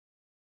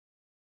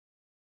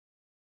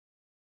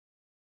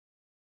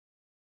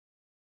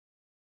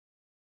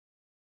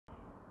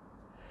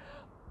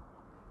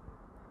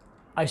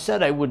I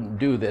said I wouldn't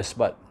do this,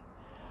 but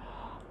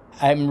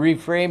I'm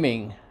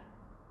reframing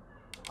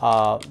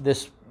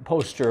this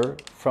poster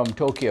from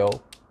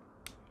Tokyo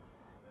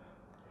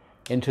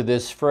into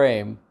this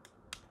frame,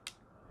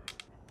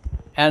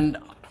 and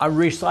I'm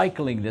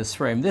recycling this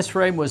frame. This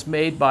frame was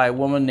made by a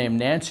woman named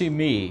Nancy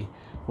Mee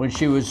when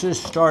she was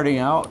just starting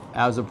out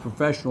as a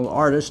professional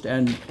artist,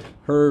 and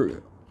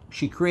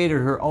she created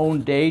her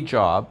own day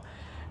job.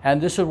 And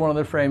this is one of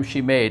the frames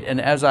she made. And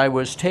as I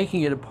was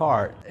taking it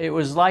apart, it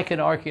was like an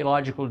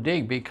archaeological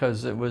dig,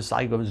 because it was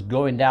like I was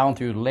going down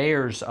through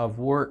layers of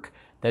work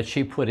that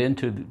she put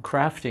into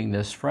crafting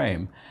this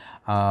frame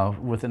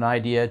with an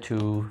idea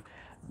to,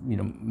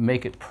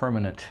 make it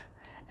permanent.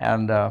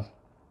 And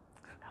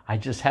I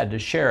just had to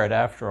share it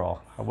after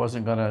all. I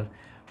wasn't going to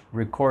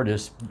record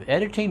this.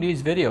 Editing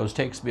these videos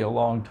takes me a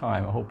long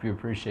time. I hope you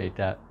appreciate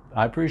that.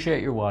 I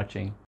appreciate your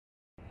watching.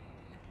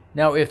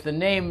 Now, if the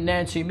name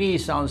Nancy Mee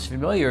sounds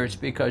familiar, it's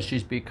because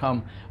she's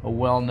become a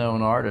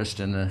well-known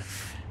artist in the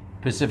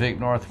Pacific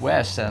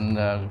Northwest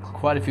and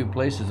quite a few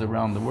places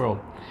around the world.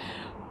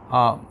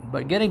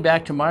 But getting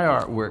back to my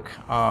artwork,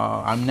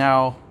 I'm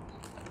now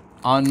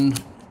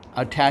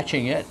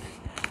unattaching it.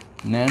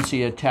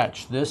 Nancy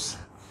attached this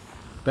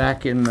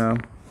back in,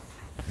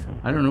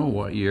 I don't know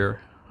what year.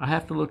 I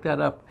have to look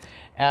that up.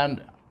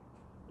 And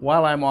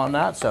while I'm on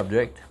that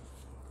subject,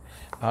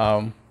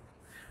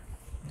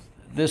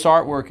 this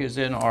artwork is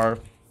in our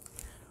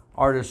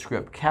Artist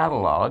Script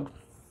catalog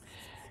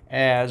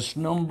as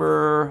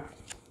number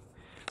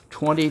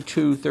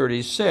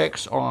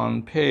 2236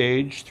 on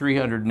page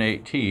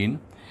 318.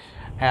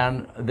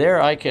 And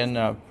there I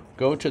can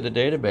go to the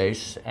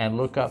database and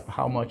look up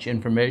how much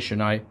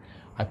information I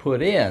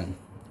put in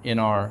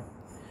our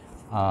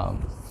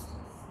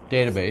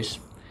database.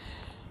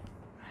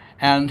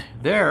 And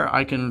there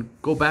I can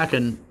go back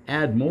and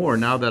add more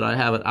now that I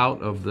have it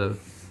out of the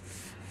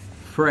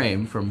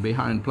frame from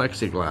behind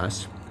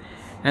plexiglass.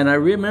 And I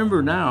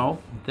remember now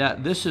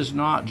that this is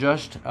not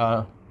just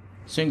a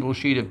single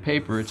sheet of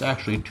paper, it's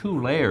actually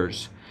 2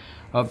 layers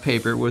of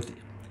paper, with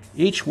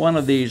each one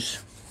of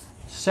these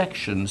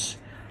sections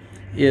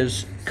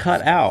is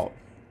cut out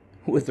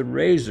with a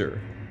razor.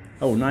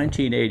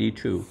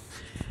 1982.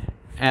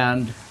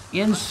 And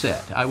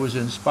inset, I was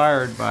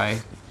inspired by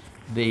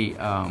the,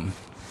 I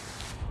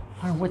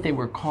don't know what they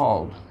were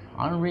called,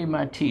 Henri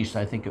Matisse,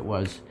 I think it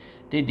was,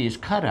 did these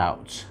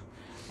cutouts.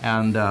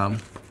 And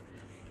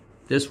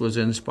this was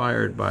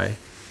inspired by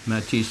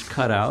Matisse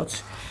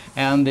cutouts,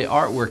 and the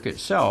artwork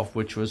itself,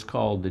 which was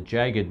called The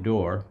Jagged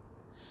Door.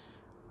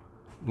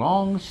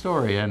 Long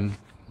story, and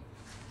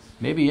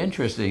maybe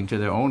interesting to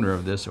the owner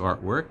of this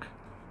artwork.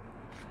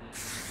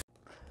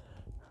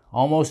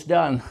 Almost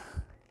done.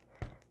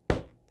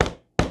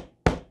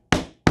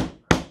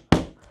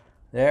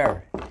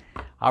 There.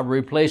 I've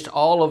replaced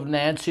all of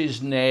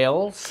Nancy's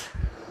nails.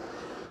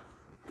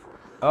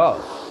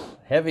 Oh,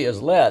 heavy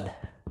as lead.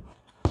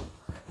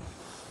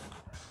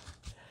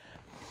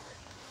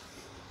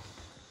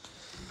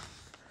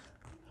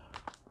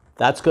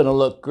 That's going to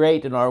look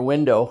great in our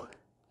window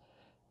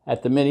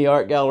at the mini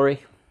art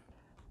gallery.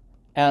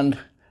 And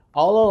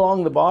all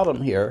along the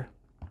bottom here,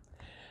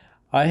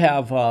 I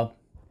have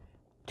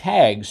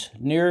tags,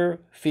 near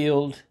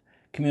field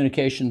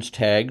communications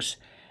tags.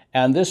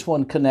 And this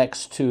one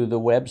connects to the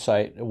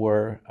website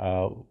where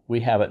we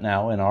have it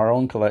now in our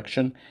own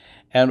collection.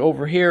 And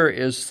over here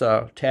is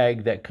a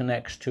tag that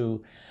connects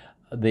to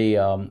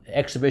the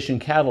exhibition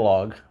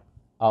catalog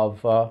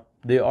of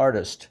the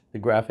artist, the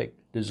graphic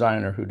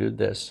designer who did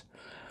this.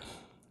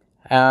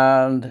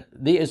 And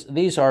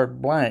these are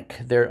blank,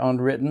 they're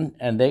unwritten,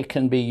 and they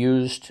can be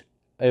used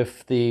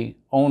if the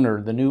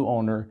owner, the new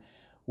owner,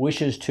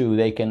 wishes to.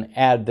 They can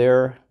add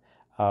their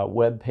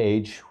web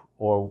page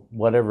or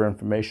whatever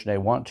information they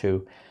want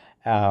to.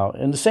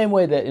 In the same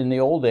way that in the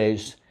old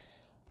days,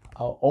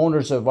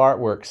 owners of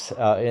artworks,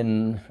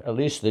 in at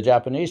least the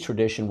Japanese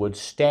tradition, would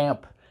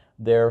stamp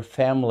their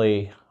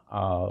family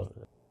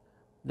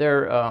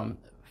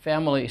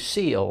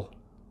seal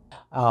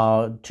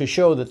to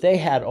show that they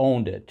had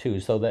owned it too,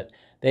 so that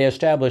they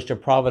established a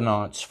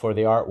provenance for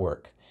the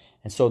artwork.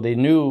 And so the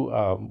new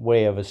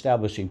way of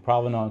establishing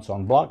provenance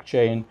on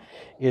blockchain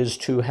is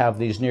to have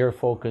these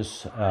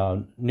near-focus,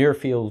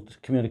 near-field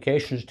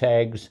communications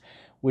tags,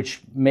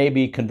 which may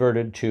be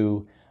converted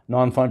to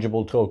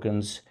non-fungible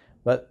tokens,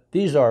 but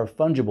these are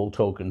fungible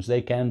tokens.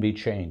 They can be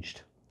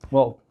changed.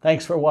 Well,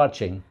 thanks for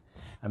watching.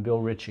 I'm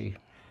Bill Ritchie.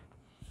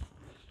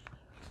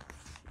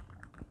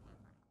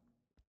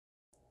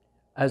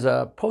 As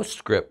a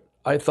postscript,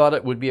 I thought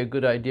it would be a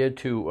good idea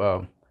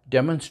to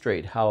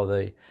demonstrate how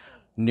the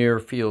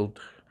near-field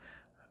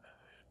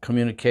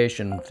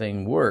communication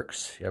thing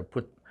works. I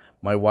put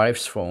my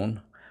wife's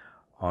phone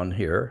on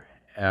here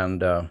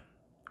and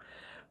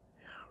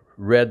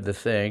read the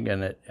thing,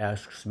 and it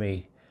asks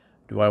me,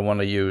 do I want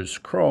to use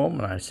Chrome?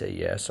 And I say,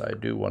 yes, I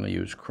do want to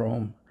use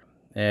Chrome.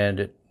 And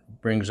it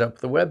brings up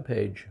the web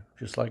page,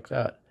 just like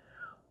that.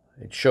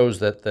 It shows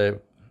that the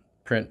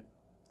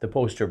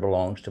poster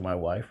belongs to my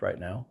wife right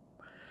now.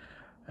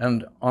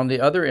 And on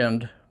the other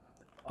end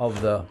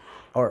of the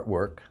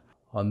artwork.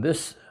 On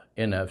this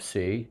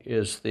NFC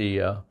is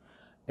the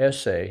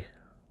essay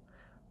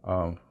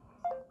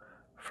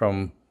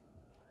from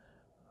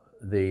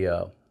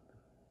the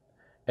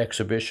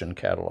exhibition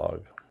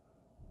catalog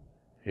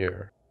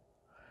here.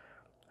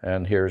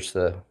 And there's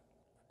the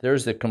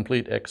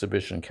complete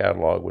exhibition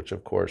catalog, which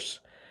of course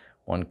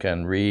one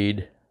can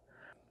read.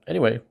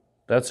 Anyway,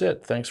 that's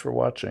it. Thanks for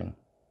watching.